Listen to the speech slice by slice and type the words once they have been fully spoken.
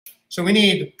So we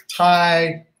need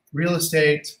Thai real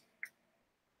estate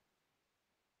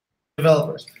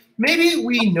developers. Maybe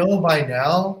we know by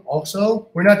now also,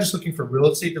 we're not just looking for real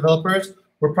estate developers,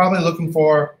 we're probably looking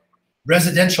for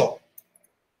residential,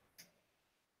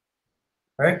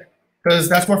 right? Because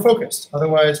that's more focused.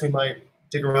 Otherwise, we might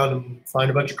dig around and find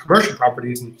a bunch of commercial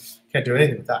properties and can't do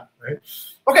anything with that, right?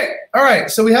 Okay, all right,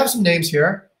 so we have some names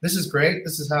here. This is great.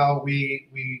 This is how we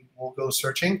will go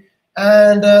searching.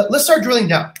 And let's start drilling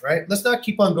down, right? Let's not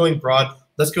keep on going broad.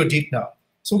 Let's go deep now.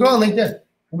 So we'll go on LinkedIn.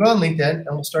 We'll go on LinkedIn and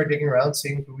we'll start digging around,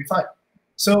 seeing who we find.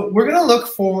 So we're gonna look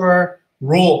for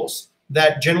roles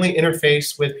that generally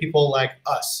interface with people like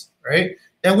us, right?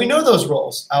 And we know those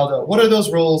roles, Aldo. What are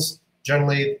those roles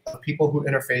generally of people who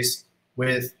interface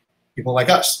with people like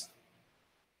us?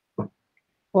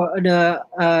 For the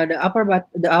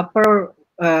upper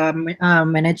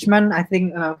management, I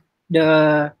think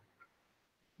the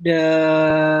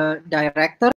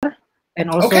director and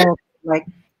also like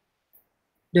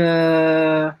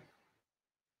the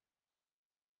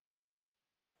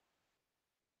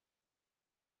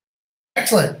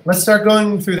Excellent. Let's start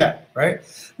going through that, right?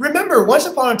 Remember, once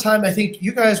upon a time, I think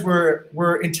you guys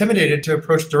were intimidated to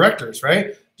approach directors,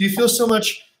 right? Do you feel so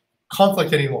much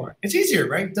conflict anymore? It's easier,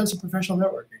 right? You've done some professional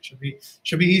networking.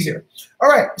 Should be easier. All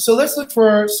right, so let's look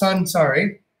for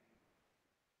Sansari.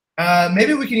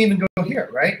 Maybe we can even go here,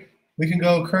 right? We can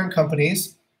go current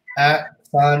companies at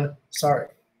Sansari.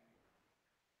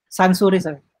 Sansuri,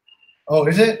 sir. Oh,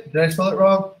 is it? Did I spell it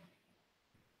wrong?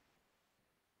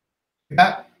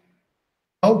 Yeah.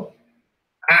 Oh.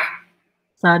 Ah.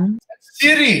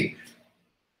 City.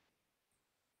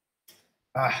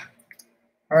 Ah.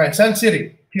 All right, Sun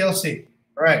City, PLC.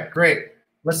 All right, great.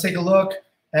 Let's take a look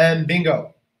and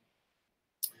bingo.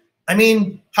 I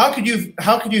mean, how could you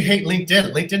hate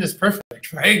LinkedIn? LinkedIn is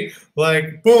perfect, right?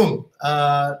 Like, boom.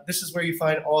 This is where you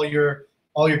find all your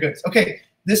goods. Okay,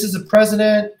 this is the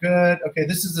president, good. Okay,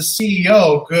 this is the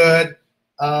CEO, good.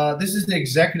 This is the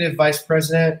executive vice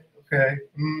president. Okay,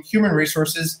 human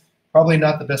resources, probably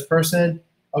not the best person.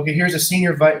 Okay, here's a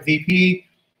senior VP.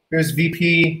 Here's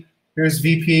VP. Here's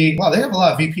VP. Wow, they have a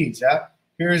lot of VPs, yeah?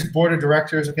 Here's board of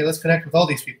directors. Okay, let's connect with all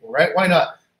these people, right? Why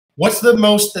not? What's the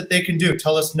most that they can do?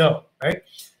 Tell us no, right?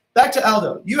 Back to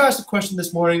Aldo. You asked a question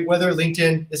this morning whether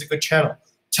LinkedIn is a good channel.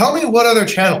 Tell me what other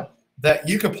channel that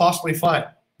you could possibly find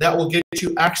that will get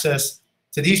you access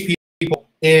to these people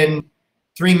in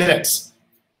 3 minutes.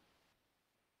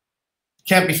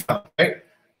 Can't be found, right?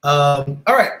 All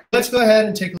right, let's go ahead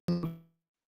and take a look.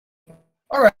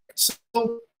 All right, so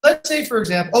let's say, for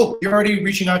example, oh, you're already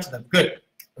reaching out to them. Good.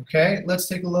 Okay, let's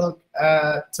take a look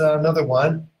at another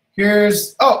one.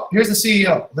 Here's the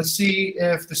CEO. Let's see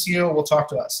if the CEO will talk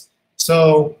to us.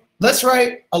 So let's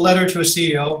write a letter to a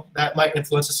CEO that might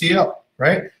influence the CEO,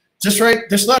 right? Just write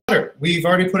this letter. We've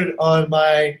already put it on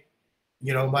my,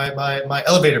 my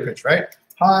elevator pitch, right?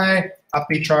 Hi,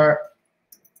 Happy Chart.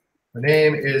 My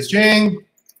name is Jing,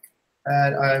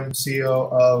 and I'm CEO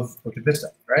of Bukit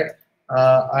Vista, right?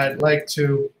 I'd like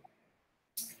to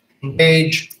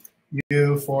engage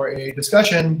you for a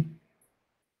discussion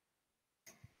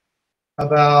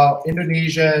about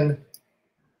Indonesian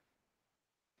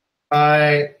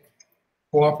Thai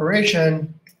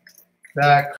cooperation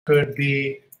that could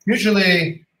be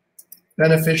mutually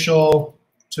beneficial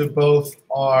to both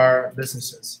our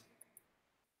businesses.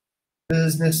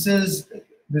 Businesses,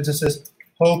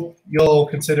 hope you'll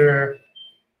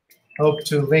hope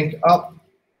to link up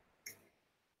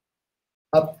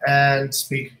and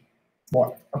speak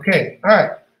more. Okay, all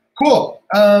right, cool.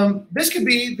 This could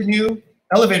be the new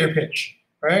elevator pitch,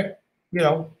 right?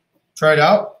 Try it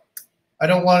out. I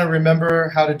don't want to remember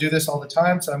how to do this all the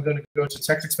time, so I'm going to go to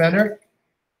Text Expander,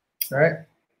 all right?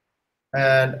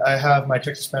 And I have my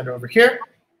Text Expander over here.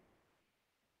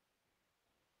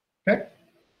 Okay,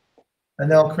 and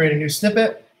then I'll create a new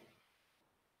snippet.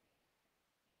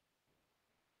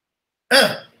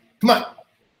 Come on,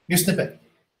 new snippet.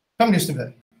 Come, new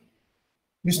snippet.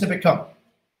 New snippet, come.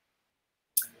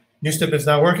 New snippet's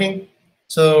not working,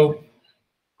 so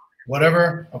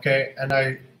whatever. Okay, and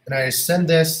I send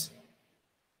this.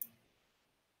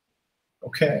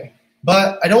 Okay,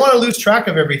 but I don't want to lose track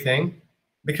of everything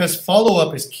because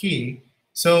follow-up is key.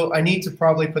 So I need to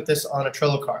probably put this on a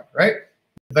Trello card, right?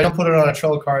 If I don't put it on a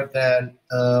Trello card, then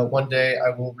one day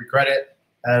I will regret it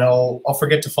and I'll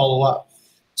forget to follow up.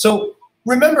 So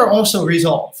remember also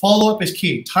resolve. Follow-up is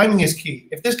key. Timing is key.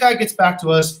 If this guy gets back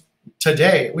to us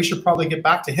today, we should probably get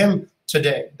back to him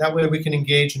today. That way we can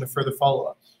engage in a further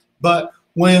follow-up. But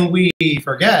when we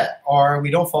forget or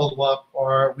we don't follow up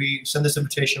or we send this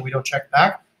invitation, we don't check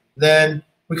back, then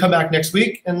we come back next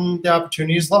week and the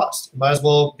opportunity is lost. It might as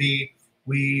well be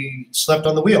we slept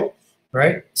on the wheel,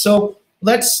 right? So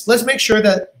let's make sure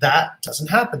that that doesn't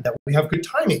happen, that we have good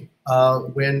timing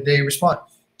when they respond.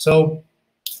 So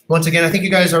once again, I think you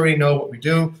guys already know what we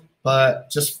do, but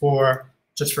just for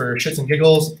shits and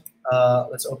giggles,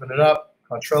 let's open it up,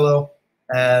 Trello,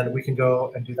 and we can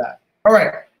go and do that. All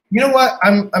right. You know what?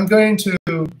 I'm going to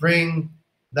bring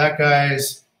that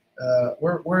guy's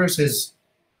where's his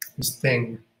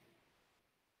thing?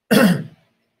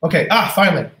 Okay.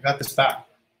 Finally, I got this back.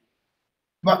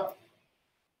 Come on.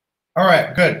 All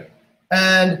right. Good.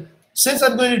 And since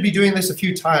I'm going to be doing this a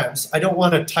few times, I don't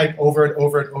want to type over and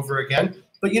over and over again.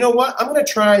 But you know what? I'm going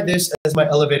to try this as my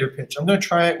elevator pitch. I'm going to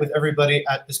try it with everybody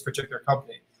at this particular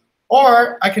company.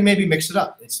 Or I can maybe mix it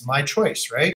up. It's my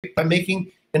choice, right? I'm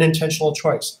making an intentional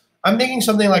choice. I'm thinking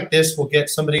something like this will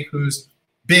get somebody who's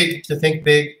big to think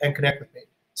big and connect with me.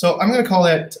 So I'm going to call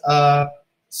it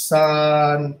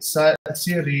Sansiri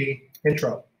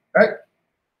intro, right?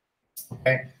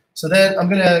 Okay. So then I'm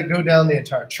going to go down the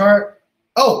entire chart.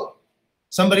 Oh,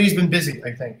 somebody's been busy,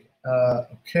 I think.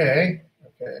 Okay.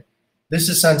 This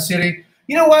is Sansiri.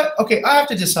 You know what? Okay, I have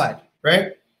to decide,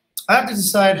 right? I have to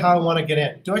decide how I want to get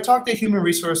in. Do I talk to human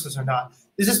resources or not?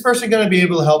 Is this person going to be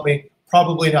able to help me?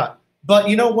 Probably not. But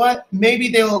you know what? Maybe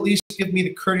they'll at least give me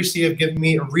the courtesy of giving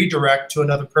me a redirect to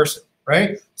another person,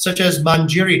 right? Such as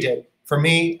Manjiri did for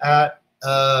me at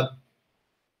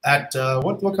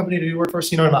what company did you work for?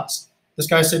 Sinor Mas. This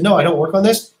guy said, no, I don't work on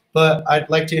this, but I'd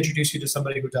like to introduce you to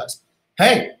somebody who does.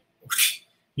 Hey,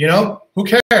 you know, who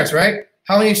cares, right?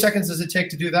 How many seconds does it take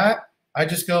to do that? I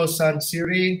just go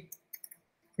Sansiri,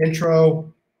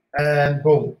 intro, and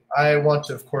boom. I want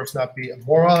to, of course, not be a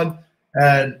moron,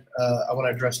 and I want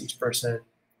to address each person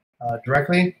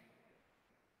directly.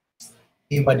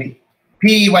 Wait,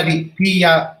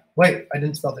 I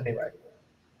didn't spell the name right.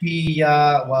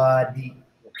 Piyawadi.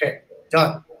 Okay,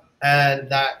 done. And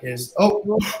that is, I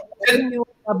think you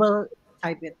double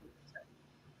type it.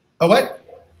 Oh, what?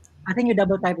 I think you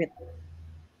double type it.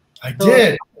 I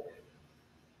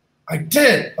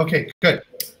did. Okay, good.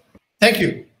 Thank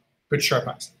you. Good sharp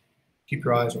eyes. Keep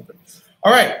your eyes open.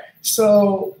 All right,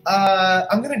 so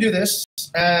I'm going to do this,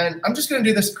 and I'm just going to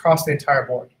do this across the entire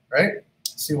board, right?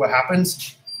 See what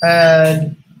happens.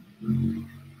 And,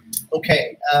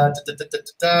 okay,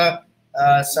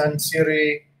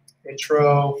 Sansiri,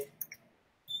 intro.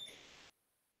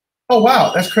 Oh,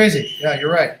 wow, that's crazy. Yeah,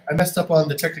 you're right. I messed up on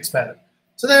the text expander.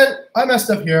 So then I messed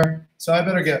up here, so I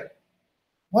better get,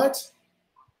 what?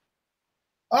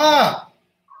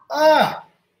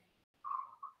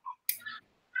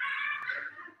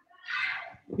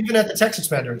 Even at the text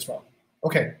expander as well.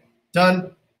 Okay,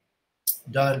 done.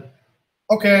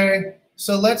 Okay,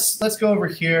 so let's go over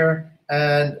here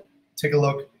and take a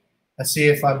look and see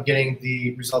if I'm getting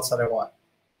the results that I want.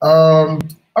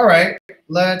 All right,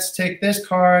 let's take this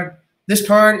card. This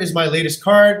card is my latest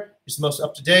card. It's the most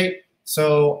up to date.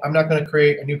 So I'm not going to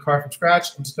create a new card from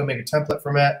scratch. I'm just going to make a template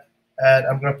format, and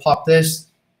I'm going to pop this.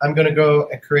 I'm going to go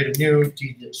and create a new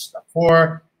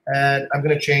D-4, and I'm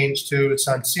going to change to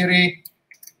Sansiri.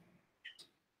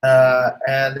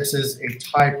 And this is a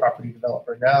Thai property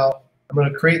developer. Now I'm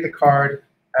going to create the card,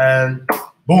 and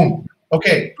boom.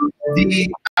 Okay,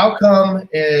 the outcome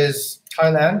is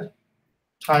Thailand,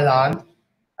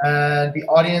 and the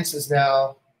audience is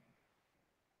now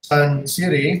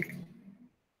Sansiri,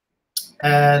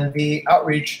 and the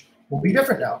outreach will be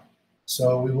different now.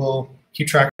 So we will keep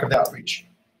track of the outreach.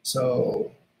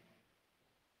 So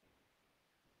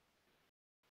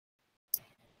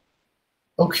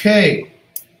okay,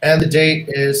 and the date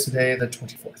is today, the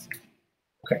 24th.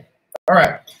 Okay, all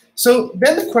right. So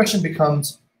then the question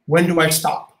becomes, when do I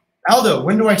stop? Aldo,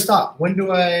 when do I stop? When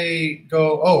do I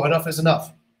go, oh, enough is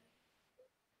enough?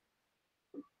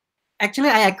 Actually,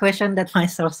 I questioned that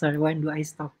myself, sir. When do I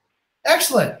stop?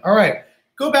 Excellent. All right.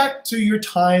 Go back to your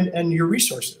time and your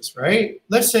resources, right?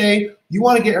 Let's say you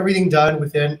want to get everything done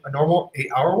within a normal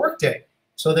 8-hour workday.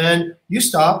 So then you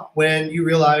stop when you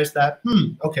realize that,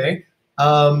 okay,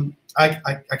 I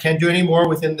can't do any more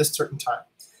within this certain time.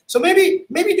 So maybe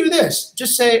do this.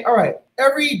 Just say, all right,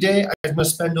 every day I'm going to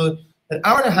spend an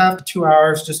hour and a half to 2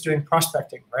 hours just doing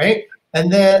prospecting, right?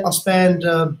 And then I'll spend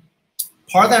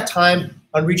part of that time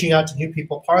on reaching out to new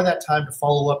people, part of that time to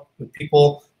follow up with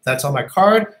people that's on my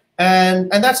card, and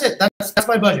that's it. That's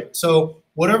my budget. So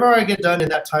whatever I get done in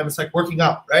that time, it's like working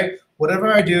out, right?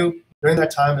 Whatever I do during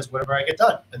that time is whatever I get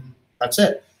done, and that's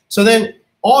it. So then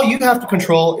all you have to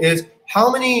control is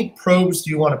how many probes do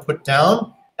you want to put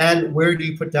down, and where do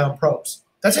you put down probes?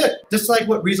 That's it. Just like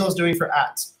what Rizal is doing for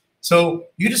ads. So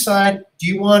you decide, do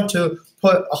you want to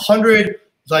put 100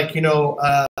 like, do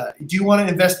you want to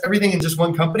invest everything in just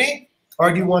one company,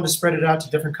 or do you want to spread it out to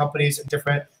different companies and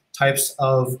different types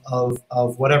of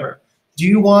whatever? Do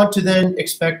you want to then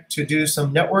expect to do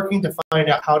some networking to find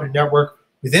out how to network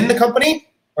within the company,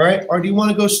 all right? Or do you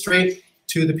want to go straight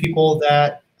to the people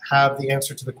that have the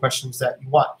answer to the questions that you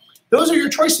want? Those are your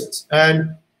choices,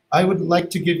 and I would like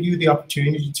to give you the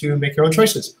opportunity to make your own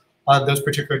choices on those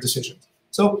particular decisions.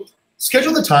 So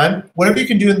schedule the time. Whatever you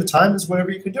can do in the time is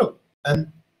whatever you can do,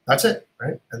 and that's it,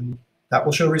 right? And that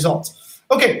will show results.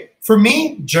 Okay, for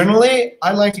me, generally,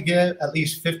 I like to get at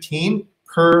least 15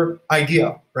 per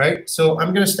idea, right? So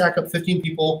I'm going to stack up 15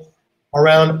 people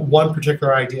around one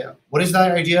particular idea. What is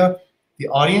that idea? The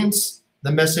audience,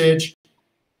 the message,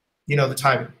 the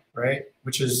timing, right?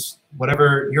 Which is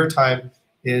whatever your time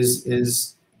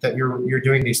is that you're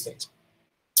doing these things.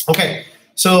 Okay,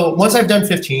 so once I've done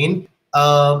 15,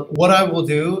 what I will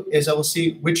do is I will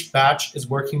see which batch is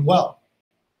working well.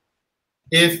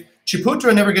 If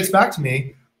Chiputra never gets back to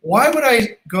me, why would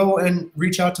I go and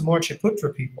reach out to more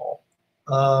Chiputra people?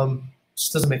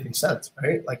 Just doesn't make any sense,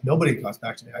 right? Like, nobody got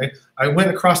back to me. I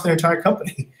went across their entire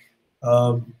company.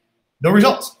 No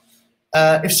results.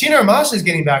 If Sinar Mas is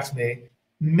getting back to me,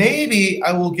 maybe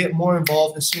I will get more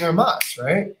involved in Sinar Mas,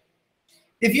 right?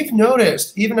 If you've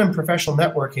noticed, even in professional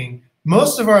networking,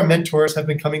 most of our mentors have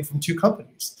been coming from 2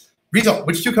 companies. Rizal,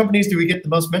 which 2 companies do we get the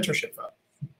most mentorship from?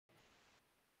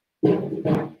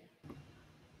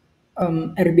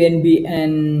 Airbnb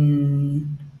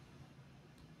and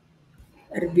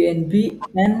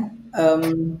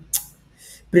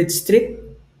Bridge Street.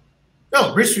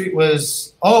 No, Bridge Street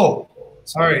was,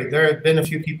 sorry, there have been a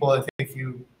few people I think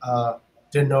you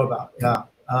didn't know about. Yeah.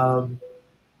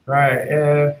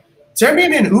 Right. It's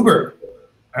Airbnb and Uber,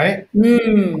 right?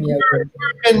 Yeah.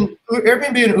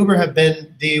 Airbnb and Uber have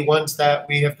been the ones that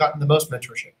we have gotten the most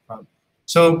mentorship from.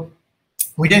 So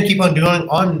we didn't keep on doing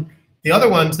on the other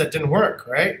ones that didn't work,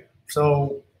 right?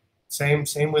 So same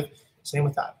with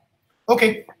that.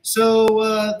 Okay,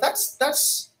 so that's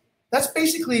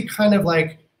basically kind of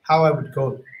like how I would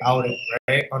go about it,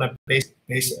 right, on a basic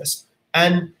basis.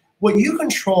 And what you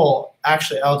control,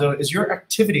 actually, Aldo, is your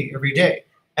activity every day,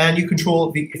 and you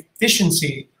control the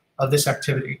efficiency of this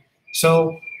activity.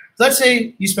 So let's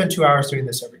say you spend 2 hours doing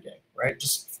this every day, right?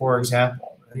 Just for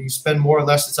example, and you spend more or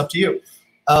less, it's up to you.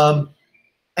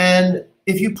 And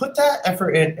if you put that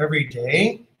effort in every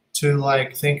day to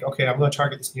like think, okay, I'm going to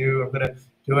target this new, I'm going to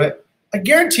do it, I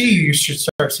guarantee you should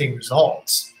start seeing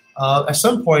results. At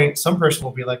some point, some person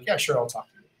will be like, yeah, sure, I'll talk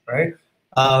to you, right?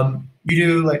 You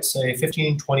do, let's say,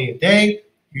 15, 20 a day.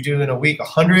 You do in a week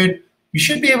 100. You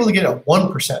should be able to get a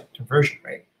 1% conversion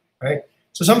rate, right?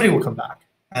 So somebody will come back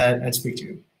and speak to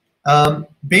you.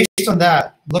 Based on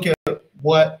that, look at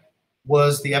what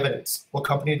was the evidence. What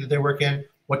company did they work in?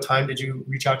 What time did you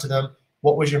reach out to them?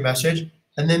 What was your message?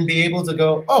 And then be able to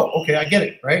go, oh, okay, I get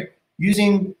it, right?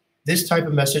 Using this type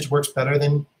of message works better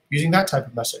than using that type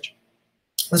of message.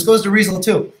 This goes to Riesel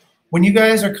too. When you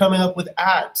guys are coming up with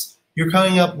ads, you're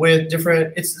coming up with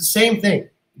different, it's the same thing.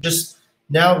 Just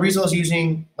now Riesel is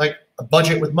using like a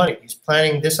budget with money. He's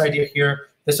planning this idea here,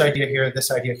 this idea here,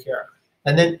 this idea here.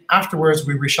 And then afterwards,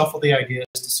 we reshuffle the ideas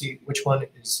to see which one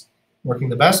is working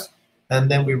the best. And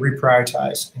then we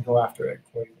reprioritize and go after it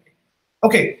accordingly.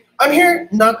 Okay, I'm here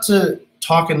not to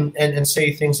talk and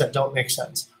say things that don't make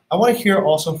sense. I want to hear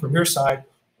also from your side,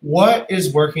 what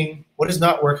is working, what is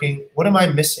not working, what am I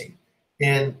missing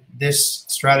in this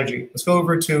strategy? Let's go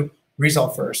over to Rizal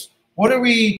first. What are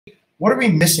we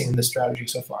missing in this strategy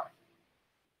so far?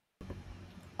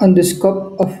 On the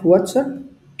scope of what, sir?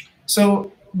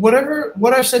 So what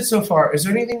I've said so far, is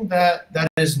there anything that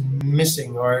is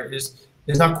missing or is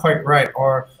not quite right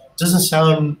or doesn't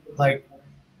sound like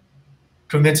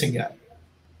convincing yet?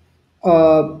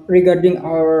 Regarding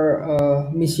our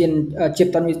mission,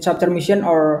 chapter mission,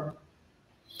 or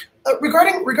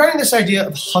regarding this idea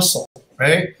of hustle,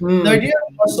 right? The idea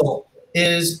of hustle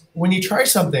is when you try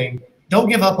something, don't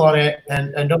give up on it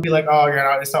and don't be like, oh,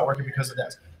 it's not working because of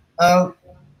this.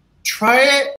 Try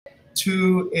it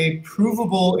to a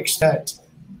provable extent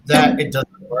that it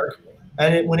doesn't work,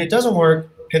 and when it doesn't work,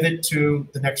 pivot to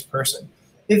the next person.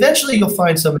 Eventually, you'll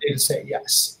find somebody to say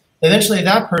yes. Eventually,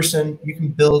 that person you can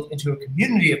build into a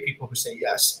community of people who say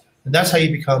yes, and that's how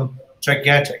you become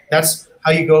gigantic. That's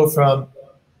how you go from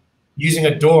using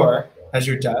a door as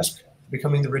your desk to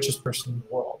becoming the richest person in the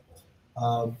world.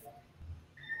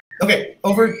 Okay,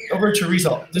 over to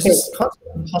Rizal. This is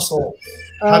constant hustle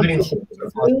happening.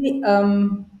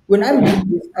 When I'm doing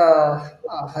this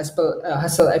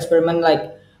hustle experiment,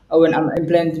 like when I'm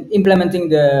implementing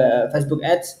the Facebook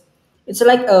ads, it's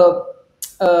like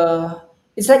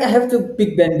it's like I have to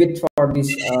big bandwidth for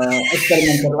this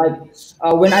experimental. Like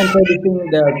when I'm producing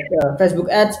the Facebook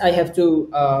ads, I have to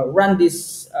run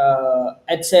this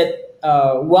ad set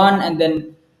one, and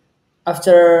then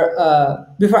after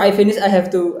before I finish, I have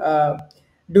to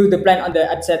do the plan on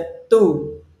the ad set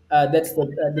two. That's the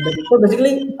basic. So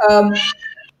basically,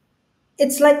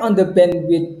 it's like on the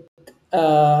bandwidth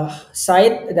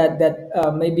side that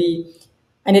maybe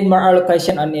I need more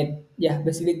allocation on it. Yeah,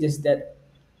 basically just that.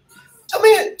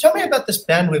 Tell me about this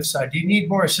bandwidth side. Do you need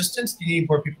more assistance? Do you need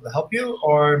more people to help you,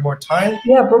 or more time?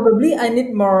 Yeah, probably I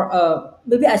need more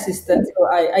maybe assistance, so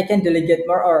I can delegate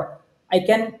more, or I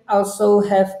can also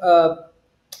have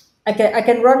I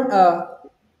can run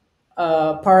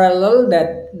a parallel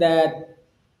that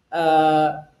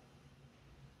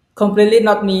completely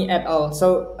not me at all.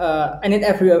 So I need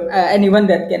anyone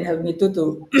that can help me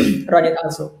to run it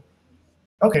also.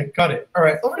 Okay, got it. All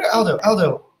right, over to Aldo.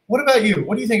 Aldo, what about you?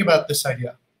 What do you think about this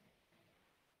idea?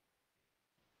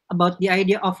 About the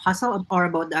idea of hustle or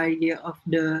about the idea of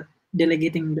the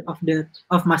delegating of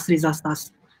Mas Rizal's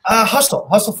task?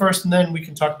 Hustle first, and then we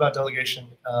can talk about delegation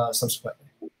subsequently.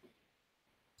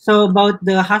 So about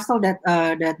the hustle that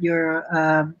you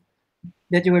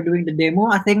were doing the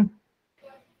demo, I think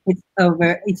it's a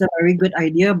very good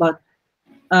idea about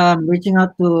reaching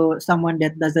out to someone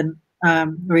that doesn't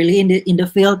really in the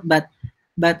field, but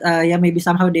yeah, maybe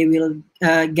somehow they will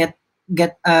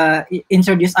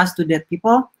introduce us to that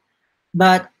people.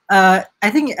 But I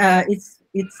think it's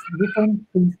different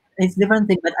things. It's different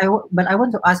thing. But I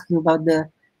want to ask you about the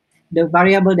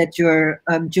variable that you're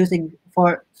choosing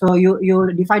for. So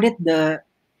you divided the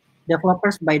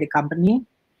developers by the company,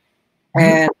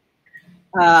 and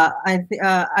I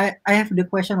have the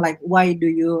question like, why do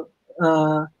you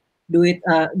do it?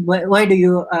 Why do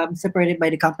you separate it by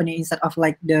the company instead of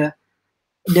like the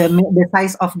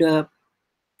size of the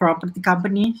property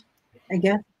company? I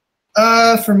guess.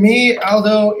 For me,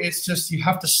 Aldo, it's just you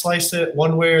have to slice it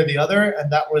one way or the other,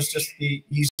 and that was just the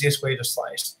easiest way to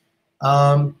slice.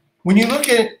 When you look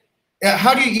at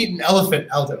how do you eat an elephant,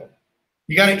 Aldo?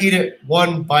 You got to eat it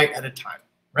one bite at a time,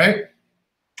 right?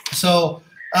 So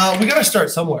we got to start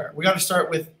somewhere. We got to start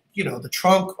with the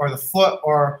trunk or the foot,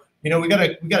 or we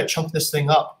got to chunk this thing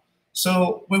up.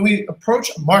 So when we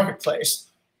approach a marketplace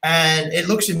and it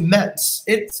looks immense,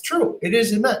 it's true, it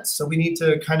is immense. So we need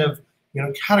to kind of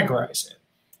categorize it.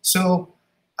 So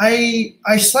I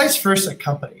slice first a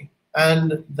company,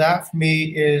 and that for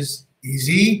me is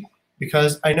easy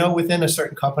because I know within a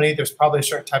certain company there's probably a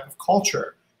certain type of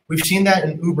culture. We've seen that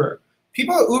in Uber.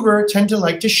 People at Uber tend to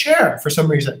like to share for some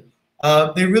reason.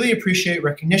 They really appreciate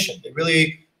recognition. They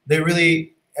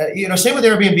really same with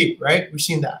Airbnb, right? We've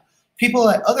seen that. People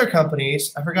at other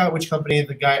companies, I forgot which company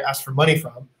the guy asked for money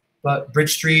from, but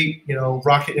Bridge Street,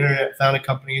 Rocket Internet founded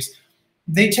companies,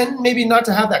 they tend maybe not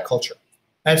to have that culture.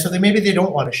 And so maybe they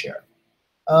don't want to share.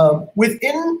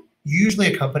 Within usually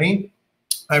a company,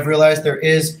 I've realized there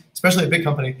is, especially a big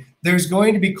company, there's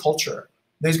going to be culture.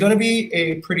 There's going to be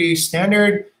a pretty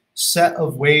standard set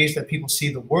of ways that people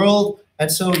see the world.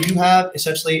 And so you have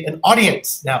essentially an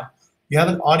audience now. You have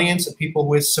an audience of people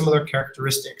with similar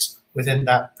characteristics within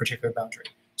that particular boundary.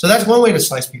 So that's one way to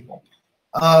slice people.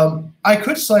 I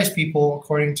could slice people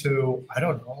according to, I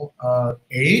don't know,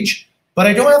 age, but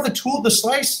I don't have the tool to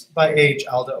slice by age,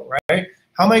 Aldo, right?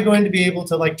 How am I going to be able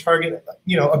to like target,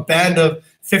 a band of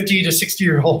 50 to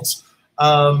 60-year-olds?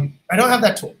 I don't have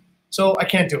that tool, so I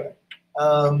can't do it.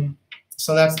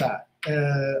 So that's that.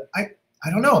 I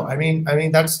don't know. I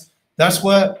mean that's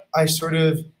what I sort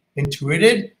of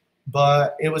intuited,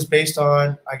 but it was based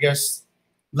on, I guess,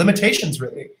 limitations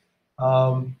really.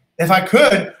 If I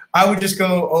could, I would just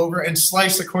go over and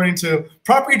slice according to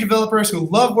property developers who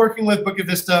love working with Bukit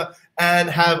Vista and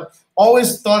have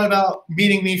always thought about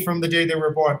meeting me from the day they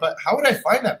were born. But how would I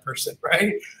find that person,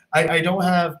 right? I don't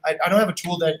have a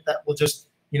tool that will just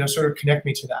sort of connect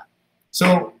me to that.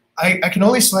 So I can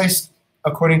only slice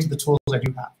according to the tools I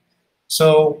do have.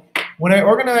 So when I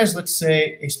organize, let's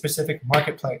say, a specific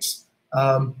marketplace,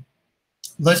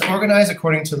 let's organize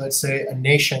according to, let's say, a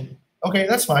nation. Okay,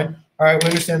 that's fine. All right, we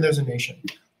understand there's a nation.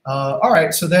 All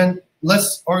right, so then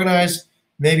let's organize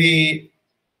maybe,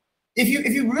 if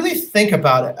you really think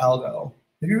about it, Aldo,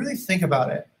 if you really think about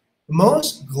it,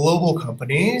 most global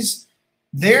companies,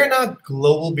 they're not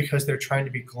global because they're trying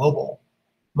to be global.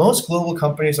 Most global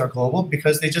companies are global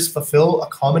because they just fulfill a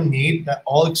common need that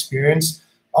all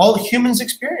humans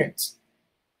experience.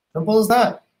 Simple as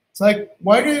that. It's like,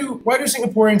 why do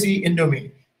Singaporeans eat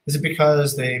Indomie? Is it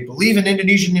because they believe in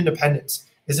Indonesian independence?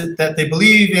 Is it that they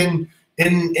believe in I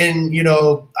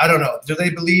don't know, do they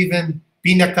believe in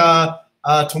Bhinneka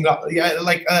Tunggap, yeah,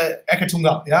 like Eka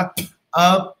Tunggap, yeah.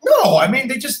 No, I mean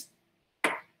they just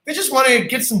want to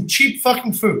get some cheap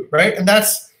fucking food, right? And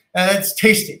that's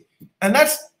tasty, and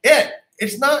that's it.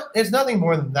 It's nothing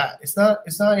more than that. It's not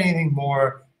anything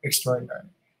more extraordinary.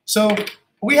 So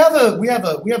we have a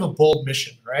bold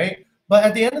mission, right? But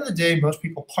at the end of the day, most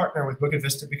people partner with Bukit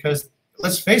Vista because,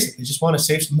 let's face it, they just want to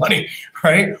save some money,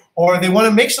 right? Or they want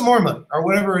to make some more money, or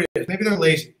whatever it is. Maybe they're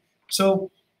lazy.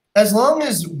 So as long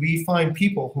as we find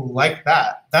people who like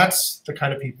that, that's the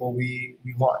kind of people we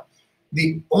want.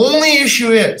 The only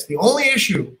issue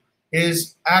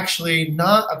is actually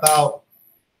not about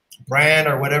brand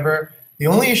or whatever. The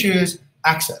only issue is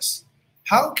access.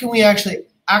 How can we actually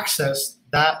access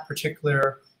that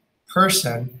particular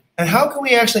person, and how can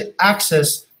we actually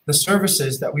access the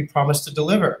services that we promise to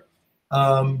deliver?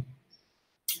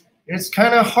 It's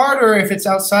kind of harder if it's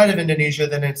outside of Indonesia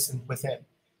than it's within.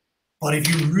 But if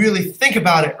you really think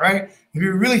about it, right? If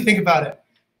you really think about it,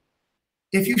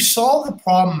 if you solve the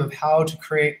problem of how to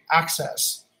create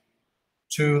access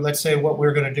to, let's say, what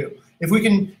we're going to do, if we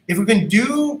can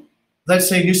do, let's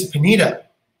say, Nusa Penida,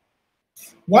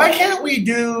 why can't we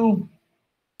do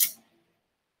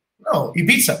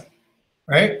Ibiza,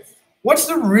 right? What's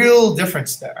the real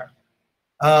difference there?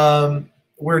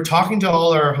 We're talking to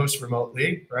all our hosts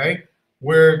remotely, right?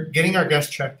 We're getting our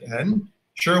guests checked in.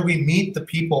 Sure, we meet the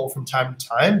people from time to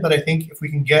time, but I think if we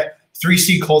can get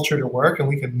 3C culture to work and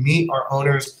we can meet our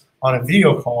owners on a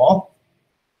video call,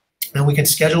 and we can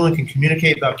schedule and can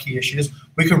communicate about key issues,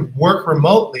 we can work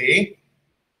remotely,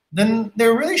 then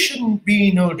there really shouldn't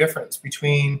be no difference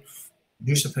between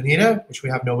Nusa Penida, which we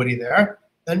have nobody there,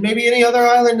 and maybe any other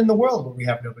island in the world where we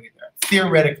have nobody there,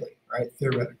 theoretically, right?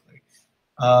 Theoretically.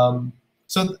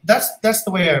 So that's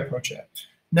the way I approach it.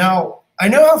 Now, I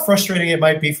know how frustrating it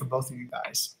might be for both of you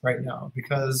guys right now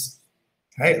because,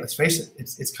 hey, let's face it,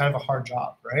 it's kind of a hard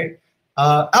job, right?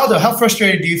 Aldo, how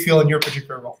frustrated do you feel in your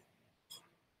particular role?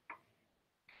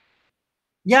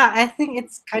 Yeah, I think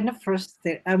it's kind of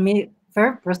frustrating. I mean,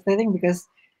 very frustrating because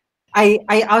I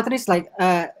outreach like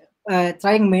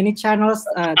trying many channels,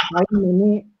 trying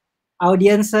many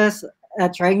audiences,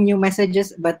 trying new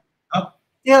messages, but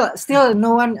still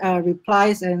no one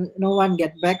replies and no one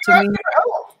get back to me.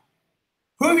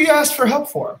 Who have you asked for help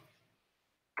for?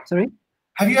 Sorry?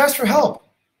 Have you asked for help?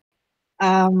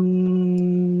 No.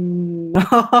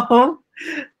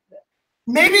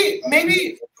 Maybe,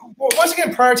 once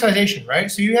again, prioritization,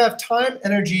 right? So you have time,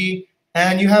 energy,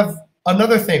 and you have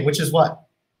another thing, which is what?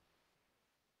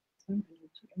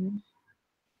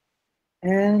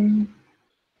 And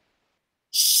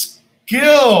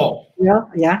skill.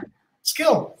 Yeah.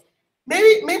 Skill.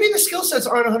 Maybe the skill sets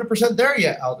aren't 100% there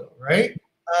yet, Aldo, right?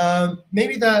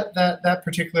 Maybe that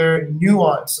particular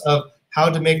nuance of how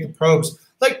to make the probes.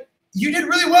 Like, you did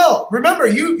really well. Remember,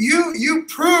 you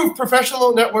proved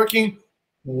professional networking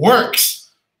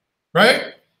works,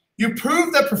 right? You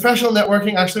proved that professional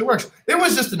networking actually works. It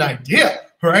was just an idea,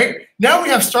 right? Now we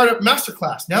have startup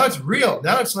masterclass. Now it's real.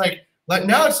 Now it's like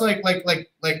now it's like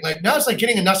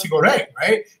getting a nasi goreng,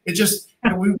 right? It just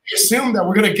we assume that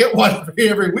we're gonna get one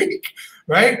every week,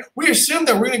 right? We assume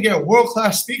that we're gonna get a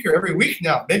world-class speaker every week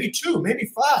now, maybe 2, maybe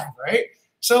 5, right?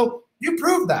 So you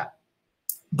proved that.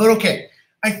 But okay,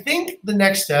 I think the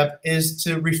next step is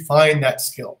to refine that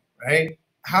skill, right?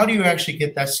 How do you actually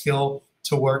get that skill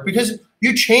to work? Because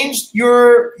you changed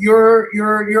your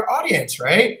audience,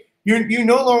 right? You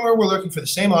no longer were looking for the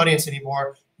same audience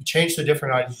anymore. You changed to a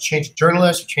different audience. You changed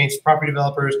journalists, you changed property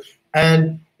developers,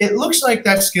 and it looks like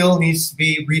that skill needs to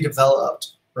be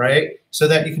redeveloped, right? So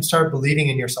that you can start believing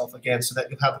in yourself again, so that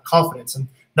you'll have the confidence and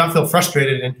not feel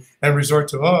frustrated and resort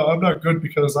to, oh, I'm not good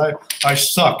because I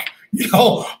suck. You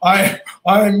know, I'm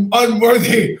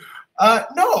unworthy.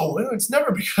 No, it's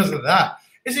never because of that.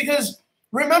 It's because,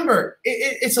 remember,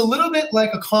 it's a little bit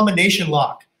like a combination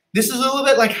lock. This is a little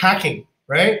bit like hacking,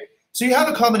 right? So you have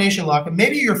a combination lock, and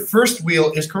maybe your first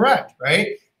wheel is correct,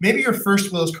 right? Maybe your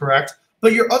first wheel is correct,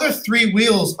 but your other 3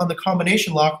 wheels on the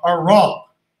combination lock are wrong.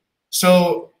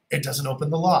 So it doesn't open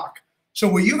the lock. So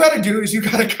what you got to do is you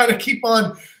got to kind of keep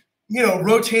on,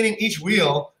 rotating each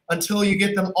wheel until you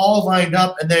get them all lined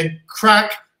up, and then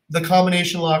crack, the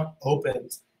combination lock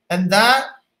opens. And that,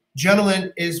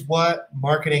 gentlemen, is what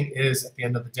marketing is at the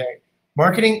end of the day.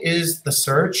 Marketing is the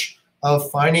search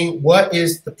of finding what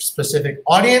is the specific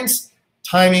audience,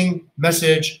 timing,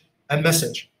 message, and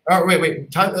message. Oh,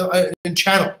 wait, time, and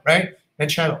channel, right? And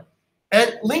channel.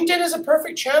 And LinkedIn is a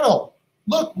perfect channel.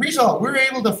 Look, Rizal, we were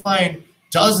able to find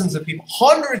dozens of people,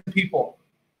 hundreds of people.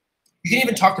 You can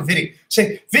even talk to Vidi.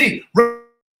 Say, Vidi,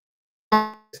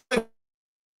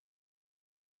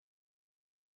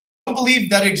 believe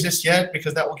that exists yet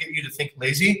because that will get you to think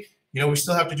lazy. You know, we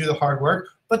still have to do the hard work,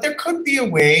 but there could be a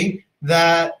way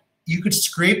that you could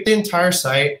scrape the entire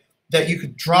site, that you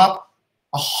could drop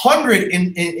 100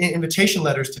 invitation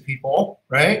letters to people,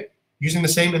 right? Using the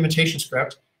same invitation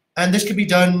script. And this could be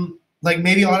done like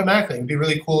maybe automatically. It'd be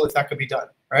really cool if that could be done,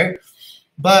 right?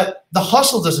 But the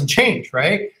hustle doesn't change,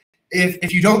 right?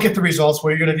 If you don't get the results,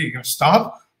 what are you gonna do? You're gonna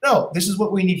stop? No, this is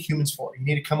what we need humans for. You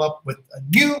need to come up with a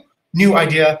new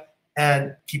idea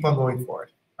and keep on going forward,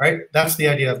 right? That's the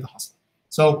idea of the hustle.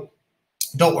 So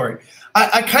don't worry.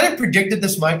 I kind of predicted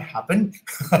this might happen,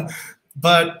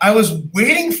 but I was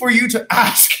waiting for you to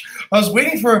ask. I was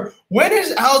waiting for, when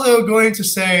is Aldo going to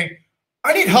say,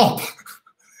 I need help?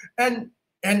 And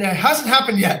it hasn't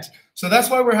happened yet. So that's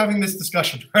why we're having this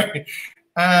discussion, right?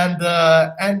 And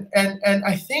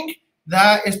I think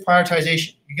that is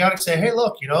prioritization. You got to say, hey,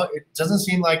 look, you know, it doesn't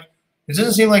seem like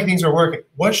things are working.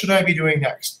 What should I be doing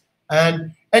next?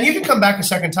 And you can come back a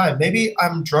second time. Maybe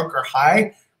I'm drunk or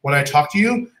high when I talk to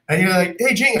you, and you're like,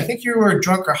 hey, Jing, I think you were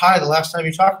drunk or high the last time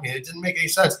you talked to me. It didn't make any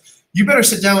sense. You better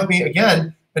sit down with me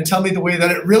again and tell me the way that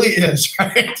it really is,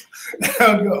 right?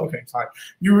 I'll go, okay, fine.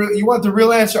 You want the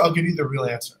real answer? I'll give you the real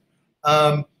answer.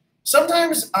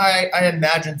 Sometimes I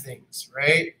imagine things,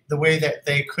 right, the way that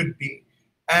they could be,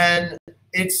 and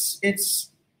it's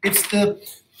the,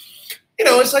 you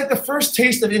know, it's like the first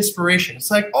taste of inspiration.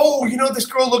 It's like, oh, you know, this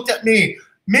girl looked at me.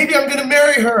 Maybe I'm gonna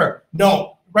marry her.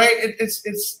 No, right?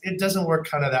 It doesn't work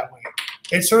kind of that way.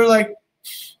 It's sort of like,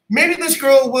 maybe this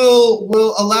girl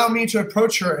will allow me to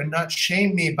approach her and not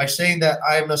shame me by saying that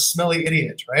I'm a smelly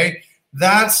idiot, right?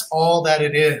 That's all that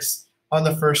it is on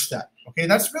the first step. Okay,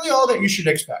 that's really all that you should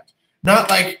expect. Not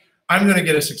like I'm gonna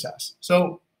get a success.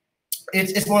 So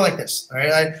it's more like this, all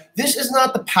right? This is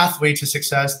not the pathway to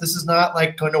success. This is not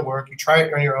like going to work. You try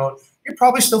it on your own, you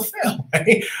probably still fail,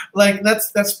 right? Like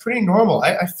that's pretty normal.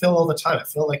 I fail all the time. I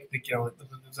feel like you know,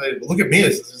 look at me.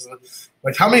 This is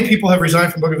like how many people have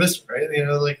resigned from Bukit Vista, right? You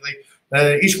know, like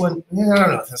each one. I don't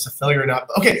know if that's a failure or not.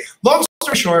 But okay, long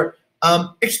story short,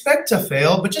 expect to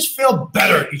fail, but just fail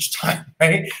better each time,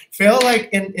 right? Fail like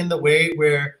in the way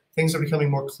where things are becoming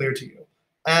more clear to you.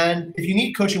 And if you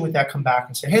need coaching with that, come back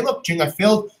and say, hey, look, Jing, I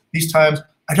failed these times.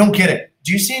 I don't get it.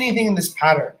 Do you see anything in this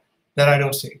pattern that I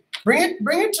don't see? Bring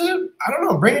it to, I don't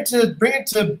know, bring it to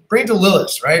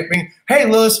Lilith, right? Hey,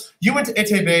 Lilith, you went to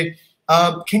Etebe.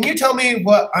 Can you tell me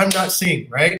what I'm not seeing,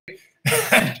 right?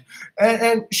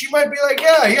 and she might be like,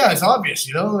 yeah, it's obvious,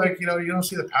 you know, like, you know, you don't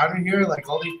see the pattern here. Like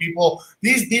all these people,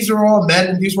 these are all men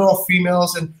and these were all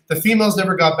females, and the females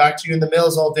never got back to you and the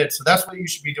males all did. So that's what you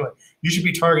should be doing. You should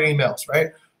be targeting males,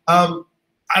 right? I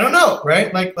don't know,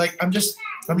 right? Like I'm just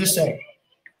saying.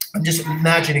 I'm just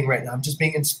imagining right now. I'm just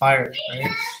being inspired, right?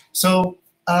 So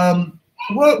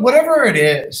whatever it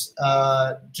is,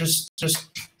 I've noticed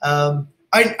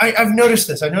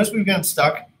this. I've noticed we've gotten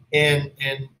stuck in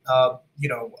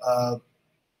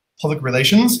public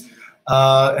relations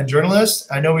and journalists.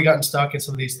 I know we've gotten stuck in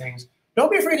some of these things.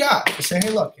 Don't be afraid to ask. Just say, hey,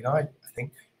 look, you know, I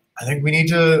think we need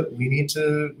to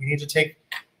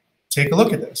take a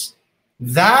look at this.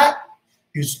 That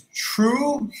is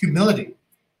true humility.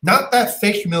 Not that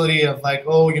fake humility of like,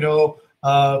 oh, you know,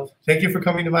 thank you for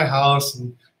coming to my house,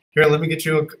 and here, let me get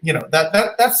you,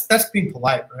 that's being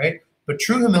polite, right? But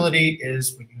true humility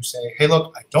is when you say, hey,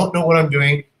 look, I don't know what I'm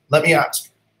doing. Let me ask.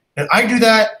 And I do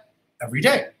that every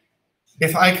day.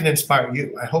 If I can inspire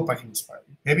you, I hope I can inspire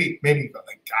you. Maybe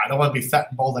like, God, I don't want to be fat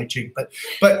and bald like Jake, but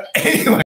anyway.